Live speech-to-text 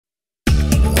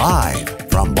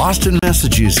Live from Boston,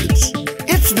 Massachusetts,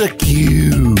 it's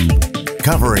theCUBE.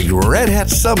 Covering Red Hat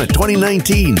Summit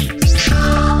 2019.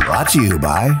 Brought to you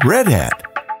by Red Hat.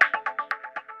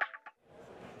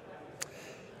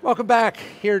 Welcome back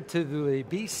here to the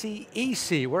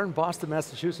BCEC. We're in Boston,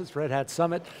 Massachusetts, Red Hat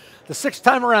Summit. The 6th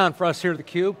time around for us here at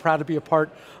theCUBE. Proud to be a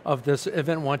part of this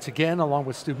event once again, along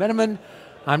with Stu Miniman.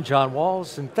 I'm John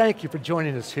Walls, and thank you for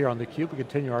joining us here on theCUBE. We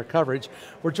continue our coverage.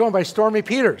 We're joined by Stormy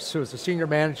Peters, who is the Senior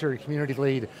Manager and Community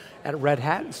Lead at Red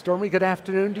Hat. And Stormy, good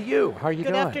afternoon to you. How are you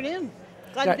doing? Good afternoon.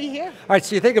 Glad to be here. All right,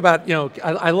 so you think about,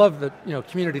 I love the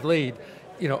Community Lead,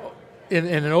 in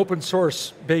an open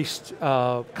source based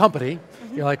company,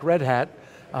 like Red Hat,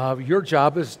 your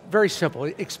job is very simple,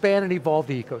 expand and evolve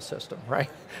the ecosystem, right?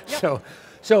 Yep.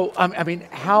 So I mean,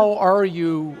 how are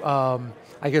you,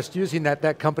 I guess, using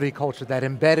that company culture, that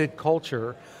embedded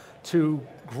culture to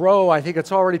grow? I think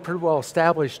it's already pretty well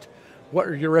established what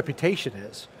your reputation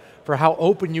is for how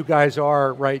open you guys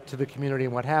are, right, to the community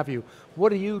and what have you.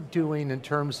 What are you doing in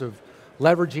terms of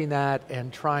leveraging that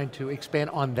and trying to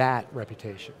expand on that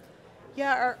reputation?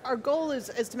 Yeah, our goal is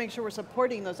to make sure we're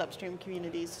supporting those upstream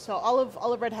communities. So all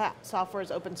of Red Hat software is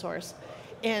open source.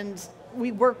 And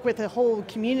we work with a whole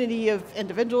community of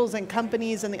individuals and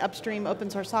companies in the upstream open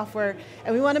source software,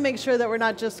 and we want to make sure that we're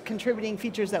not just contributing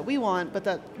features that we want, but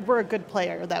that we're a good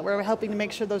player, that we're helping to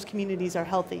make sure those communities are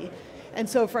healthy. And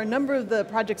so for a number of the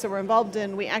projects that we're involved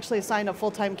in, we actually assign a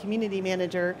full-time community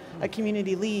manager, a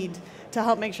community lead, to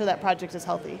help make sure that project is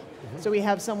healthy. So we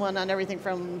have someone on everything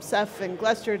from Ceph and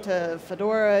Gluster to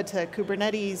Fedora to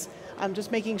Kubernetes,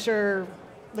 just making sure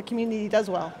the community does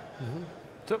well.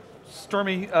 So,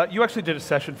 Stormy, you actually did a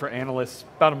session for analysts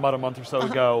about a month or so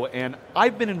ago, and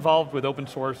I've been involved with open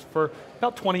source for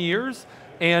about 20 years,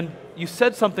 and you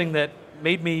said something that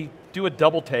made me do a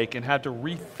double take and had to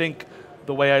rethink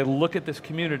the way I look at this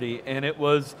community, and it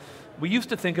was, we used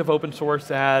to think of open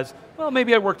source as, well,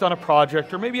 maybe I worked on a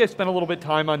project, or maybe I spent a little bit of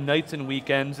time on nights and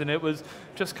weekends, and it was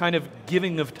just kind of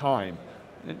giving of time.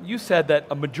 And you said that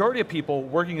a majority of people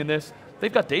working in this,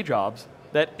 they've got day jobs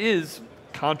that is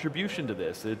contribution to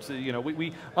this. It's,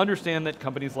 we understand that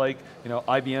companies like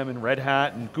IBM and Red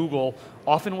Hat and Google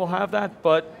often will have that,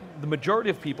 but the majority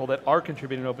of people that are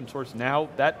contributing to open source now,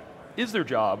 that is their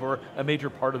job or a major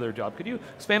part of their job. Could you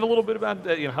expand a little bit about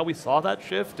how we saw that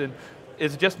shift, and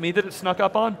is it just me that it snuck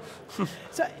up on?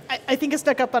 So I think it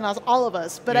snuck up on us, all of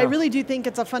us, but I really do think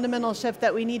it's a fundamental shift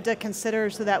that we need to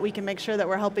consider so that we can make sure that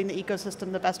we're helping the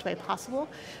ecosystem the best way possible.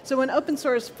 So when open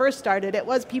source first started, it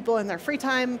was people in their free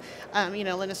time.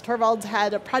 Linus Torvalds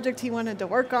had a project he wanted to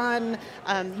work on.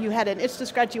 You had an itch to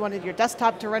scratch, you wanted your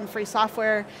desktop to run free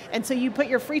software, and so you put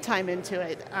your free time into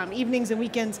it, evenings and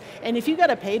weekends, and if you got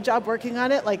a paid job working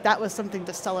on it, like that was something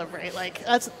to celebrate. Like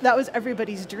that was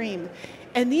everybody's dream.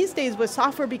 And these days, with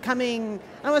software becoming,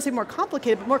 I don't want to say more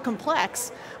complicated, but more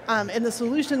complex, and the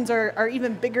solutions are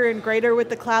even bigger and greater with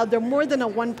the cloud, they're more than a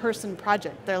one-person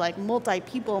project. They're like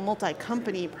multi-people,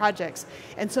 multi-company projects.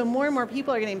 And so more and more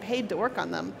people are getting paid to work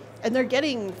on them. And they're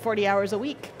getting 40 hours a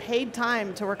week, paid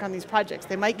time to work on these projects.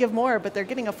 They might give more, but they're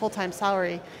getting a full-time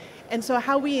salary. And so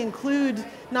how we include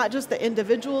not just the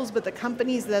individuals, but the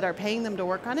companies that are paying them to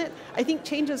work on it, I think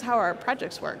changes how our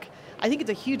projects work. I think it's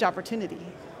a huge opportunity.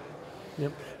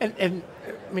 Yep. And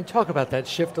I mean, talk about that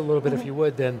shift a little bit, if you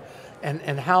would, then,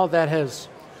 and how that has,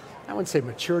 I wouldn't say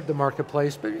matured the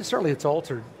marketplace, but certainly it's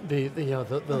altered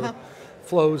the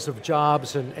flows of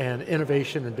jobs and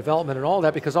innovation and development and all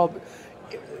that, because all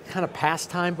kind of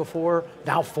pastime before,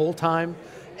 now full time,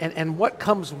 and what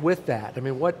comes with that? I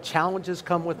mean, what challenges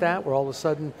come with that? Where all of a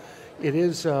sudden, it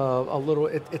is a little,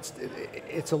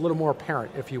 it's a little more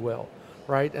apparent, if you will.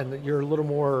 Right, and you're a little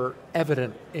more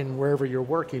evident in wherever you're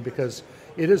working because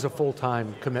it is a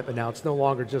full-time commitment now. It's no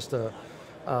longer just a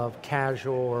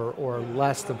casual or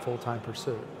less than full-time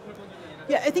pursuit.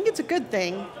 Yeah, I think it's a good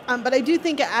thing, but I do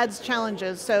think it adds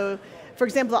challenges. So, for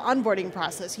example, the onboarding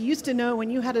process. You used to know when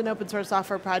you had an open source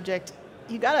software project,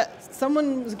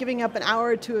 someone was giving up an hour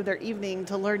or two of their evening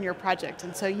to learn your project,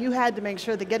 and so you had to make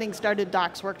sure the getting started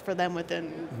docs worked for them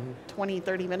within 20,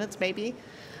 30 minutes maybe.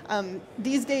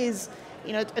 These days,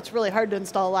 it's really hard to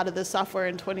install a lot of this software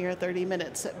in 20 or 30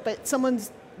 minutes, but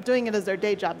someone's doing it as their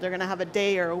day job. They're going to have a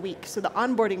day or a week. So the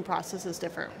onboarding process is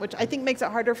different, which I think makes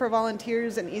it harder for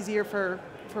volunteers and easier for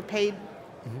paid.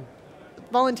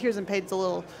 Volunteers and paid is a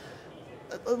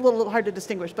little hard to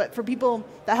distinguish, but for people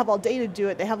that have all day to do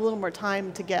it, they have a little more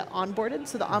time to get onboarded.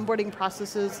 So the onboarding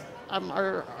processes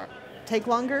take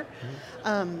longer.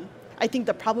 I think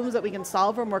the problems that we can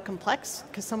solve are more complex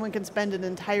because someone can spend an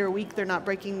entire week, they're not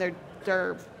breaking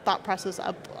their thought process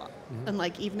up and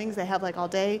like evenings, they have like all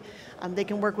day. They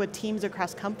can work with teams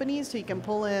across companies, so you can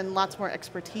pull in lots more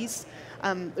expertise.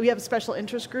 We have special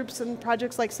interest groups in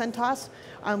projects like CentOS,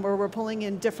 where we're pulling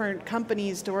in different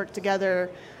companies to work together.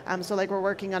 So like we're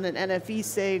working on an NFV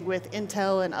SIG with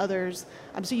Intel and others.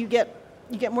 So you get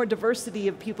more diversity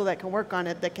of people that can work on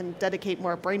it, that can dedicate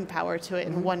more brain power to it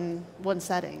in one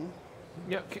setting.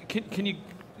 Yeah, can you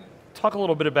talk a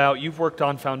little bit about, you've worked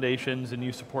on foundations and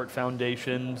you support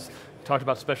foundations, talked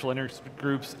about special interest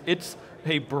groups. It's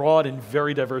a broad and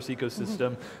very diverse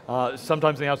ecosystem.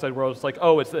 Sometimes in the outside world it's like,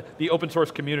 oh, it's the open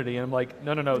source community. And I'm like,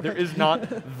 no, there is not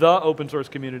the open source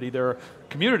community. There are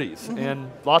communities and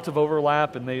lots of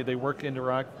overlap, and they work,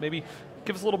 interact. Maybe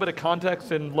give us a little bit of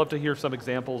context, and love to hear some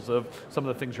examples of some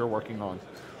of the things you're working on.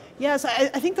 Yes, I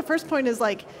think the first point is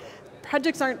like,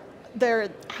 projects aren't,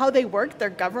 how they work, their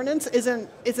governance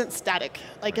isn't static.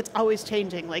 Like, it's always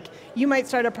changing. Like, you might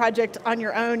start a project on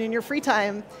your own in your free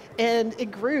time, and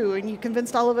it grew, and you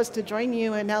convinced all of us to join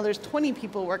you, and now there's 20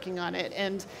 people working on it,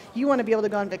 and you want to be able to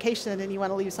go on vacation, and you want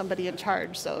to leave somebody in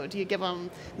charge. So do you give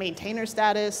them maintainer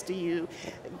status? Do you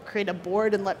create a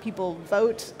board and let people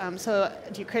vote? So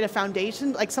do you create a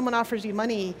foundation? Like, someone offers you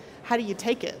money, how do you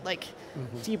take it? Like,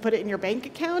 do you put it in your bank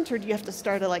account, or do you have to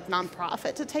start a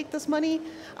nonprofit to take this money?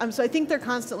 So I think they're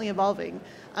constantly evolving.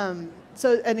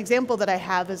 So an example that I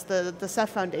have is the Ceph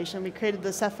Foundation. We created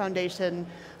the Ceph Foundation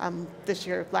this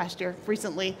year, last year,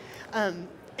 recently.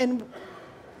 And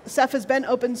Ceph has been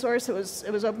open source. It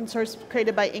was open source,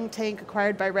 created by Inktank,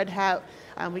 acquired by Red Hat.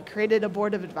 We created a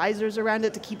board of advisors around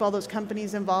it to keep all those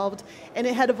companies involved. And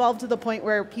it had evolved to the point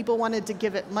where people wanted to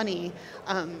give it money.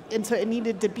 And so it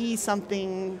needed to be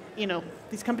something,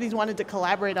 these companies wanted to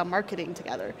collaborate on marketing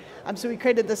together. So we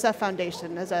created the Ceph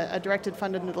Foundation as a directed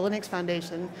fund under the Linux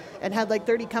Foundation, and had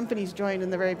 30 companies join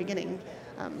in the very beginning.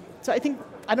 So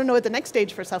I don't know what the next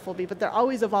stage for Ceph will be, but they're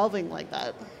always evolving like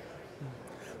that.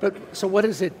 But so what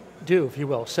does it do, if you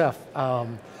will, Ceph?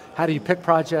 How do you pick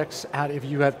projects? If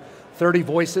you have 30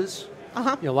 voices,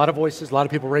 a lot of voices, a lot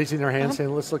of people raising their hands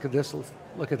saying, let's look at this, let's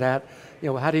look at that.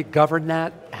 How do you govern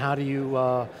that? How do you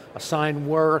assign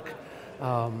work?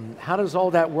 How does all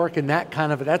that work in that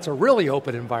that's a really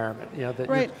open environment,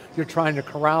 that you're trying to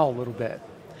corral a little bit.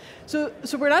 So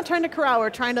we're not trying to corral, we're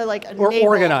trying to Or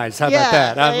organize, how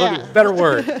about that? Better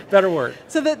word, better word.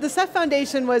 So the Ceph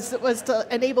Foundation was to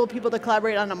enable people to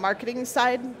collaborate on a marketing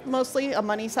side, mostly, a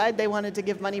money side. They wanted to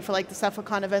give money for the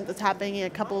CEPHicon event that's happening in a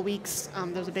couple of weeks.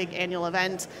 There's a big annual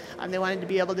event. They wanted to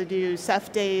be able to do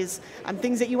Ceph days,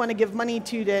 things that you want to give money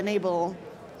to enable.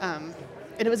 And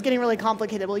it was getting really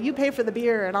complicated. Well, you pay for the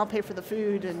beer and I'll pay for the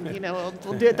food, and we'll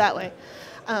do it that way.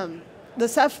 The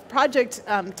Ceph project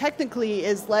technically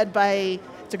is led by,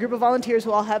 it's a group of volunteers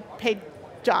who all have paid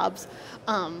jobs.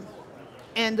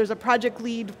 And there's a project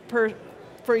lead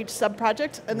for each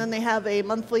sub-project, and then they have a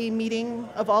monthly meeting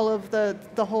of all of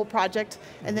the whole project,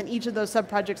 and then each of those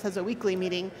sub-projects has a weekly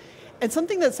meeting. And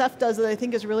something that Ceph does that I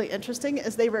think is really interesting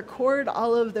is they record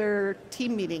all of their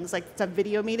team meetings, like it's a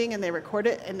video meeting, and they record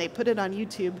it and they put it on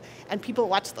YouTube, and people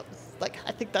watch them.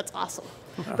 I think that's awesome.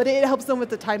 But it helps them with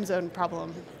the time zone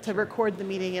problem to record the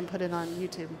meeting and put it on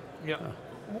YouTube. Yeah.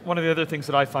 One of the other things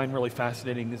that I find really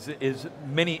fascinating is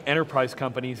many enterprise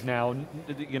companies now,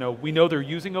 we know they're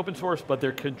using open source, but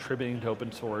they're contributing to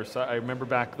open source. I remember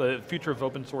back the Future of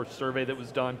Open Source survey that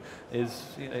was done I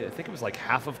think it was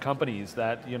half of companies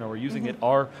that are using it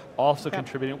are also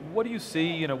contributing. What do you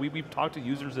see? We've talked to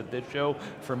users at this show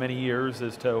for many years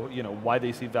as to why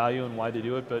they see value and why they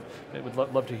do it, but I would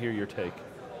love to hear your take.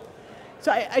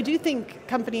 So I do think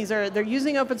companies they're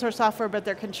using open source software, but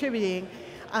they're contributing.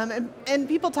 And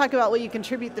people talk about, you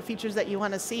contribute the features that you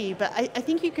want to see, but I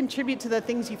think you contribute to the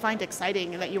things you find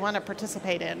exciting and that you want to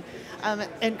participate in.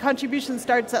 And contribution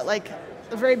starts at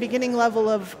the very beginning level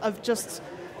of just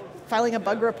filing a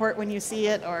bug report when you see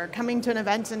it, or coming to an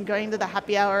event and going to the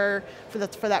happy hour for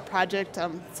that project.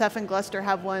 Ceph and Gluster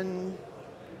have one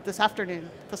this afternoon.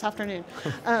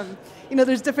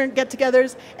 There's different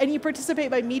get-togethers, and you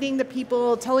participate by meeting the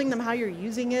people, telling them how you're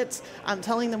using it,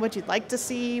 telling them what you'd like to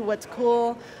see, what's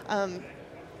cool.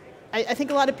 I think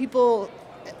a lot of people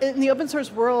in the open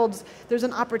source world, there's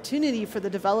an opportunity for the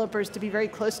developers to be very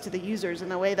close to the users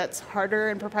in a way that's harder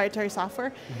in proprietary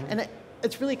software, and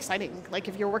it's really exciting.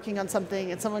 If you're working on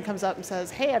something and someone comes up and says,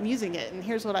 "Hey, I'm using it, and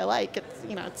here's what I like,"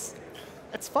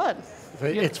 it's fun.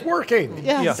 It's working.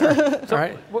 Yeah. So,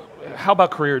 right. How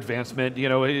about career advancement?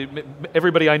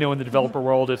 Everybody I know in the developer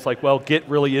world, it's Git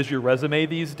really is your resume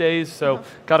these days. So,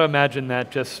 got to imagine that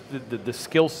just the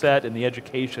skill set and the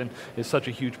education is such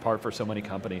a huge part for so many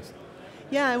companies.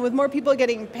 Yeah, and with more people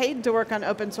getting paid to work on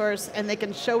open source, and they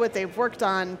can show what they've worked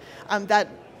on, that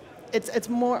it's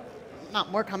more,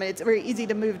 not more common, it's very easy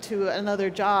to move to another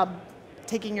job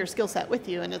taking your skill set with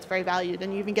you, and it's very valued,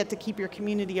 and you even get to keep your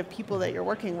community of people that you're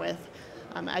working with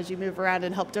as you move around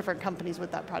and help different companies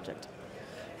with that project.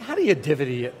 How do you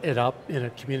divvy it up in a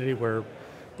community where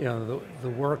the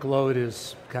workload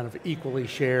is kind of equally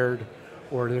shared,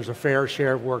 or there's a fair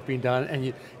share of work being done,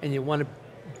 and you want to,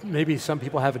 maybe some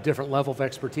people have a different level of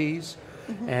expertise,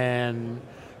 and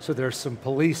so there's some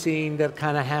policing that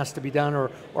kind of has to be done,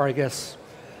 or I guess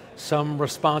some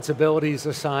responsibilities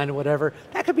assigned or whatever.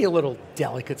 That could be a little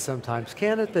delicate sometimes,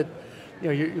 can it? That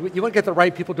you want to get the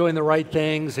right people doing the right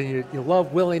things, and you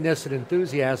love willingness and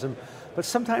enthusiasm, but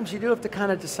sometimes you do have to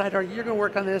kind of decide, you're going to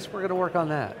work on this, we're going to work on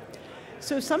that.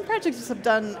 So some projects have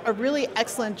done a really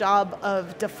excellent job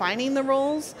of defining the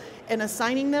roles and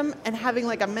assigning them and having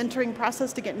like a mentoring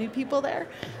process to get new people there.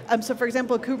 So for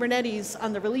example, Kubernetes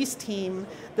on the release team,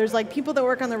 there's like people that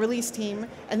work on the release team,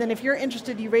 and then if you're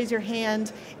interested, you raise your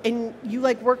hand and you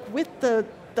like work with the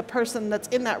person that's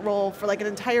in that role for like an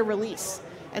entire release.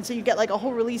 And so you get like a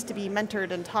whole release to be mentored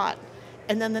and taught.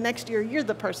 And then the next year, you're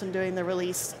the person doing the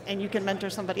release and you can mentor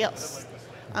somebody else.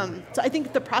 So I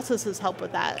think the processes help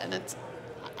with that, and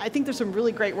I think there's some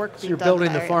really great work being done. So you're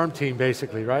building the farm team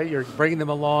basically, right? You're bringing them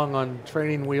along on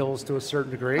training wheels to a certain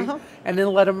degree, and then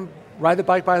let them ride the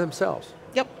bike by themselves.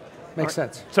 Yep. Makes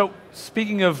sense. So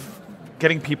speaking of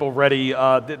getting people ready,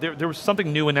 there was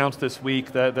something new announced this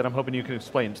week that I'm hoping you can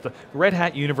explain. It's the Red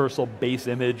Hat Universal Base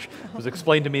Image. It was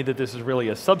explained to me that this is really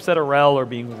a subset of RHEL, or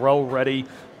being RHEL ready.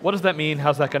 What does that mean?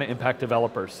 How's that going to impact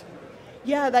developers?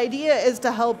 Yeah, the idea is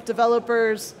to help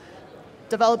developers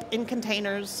develop in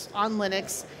containers on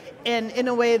Linux, and in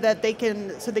a way that they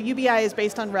can, so the UBI is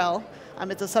based on RHEL.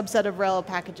 It's a subset of RHEL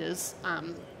packages.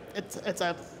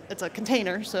 It's a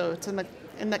container, so it's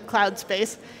in the cloud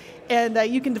space. And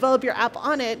you can develop your app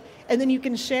on it, and then you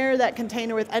can share that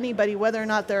container with anybody, whether or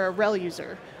not they're a RHEL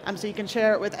user. So you can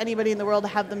share it with anybody in the world to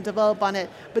have them develop on it.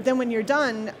 But then when you're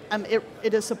done,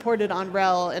 it is supported on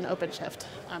RHEL and OpenShift.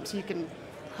 So you can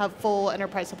have full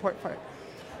enterprise support for it.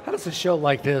 How does a show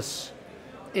like this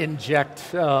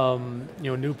inject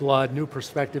new blood, new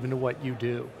perspective into what you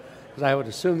do? Because I would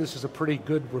assume this is a pretty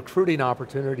good recruiting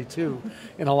opportunity too,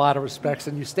 in a lot of respects,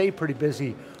 and you stay pretty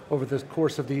busy over the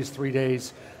course of these 3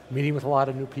 days, meeting with a lot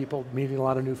of new people, meeting a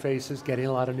lot of new faces, getting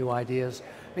a lot of new ideas.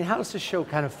 I mean, how does this show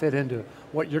kind of fit into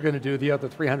what you're going to do the other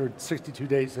 362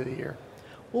 days of the year?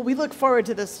 Well, we look forward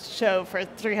to this show for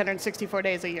 364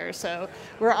 days a year, so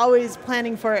we're always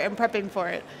planning for it and prepping for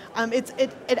it.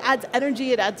 It adds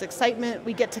energy, it adds excitement.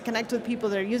 We get to connect with people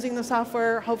that are using the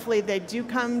software. Hopefully they do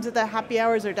come to the happy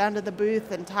hours or down to the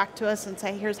booth and talk to us and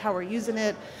say, here's how we're using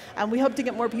it. We hope to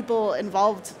get more people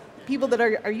involved, people that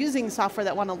are using software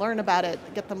that want to learn about it,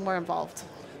 get them more involved.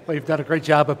 Well, you've done a great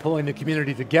job of pulling the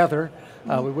community together.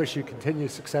 We wish you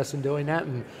continued success in doing that,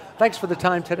 and thanks for the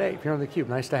time today here on theCUBE.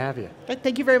 Nice to have you.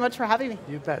 Thank you very much for having me.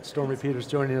 You bet. Stormy Peters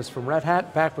joining us from Red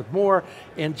Hat, back with more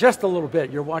in just a little bit.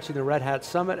 You're watching the Red Hat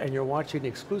Summit, and you're watching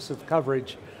exclusive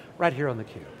coverage right here on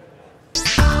theCUBE.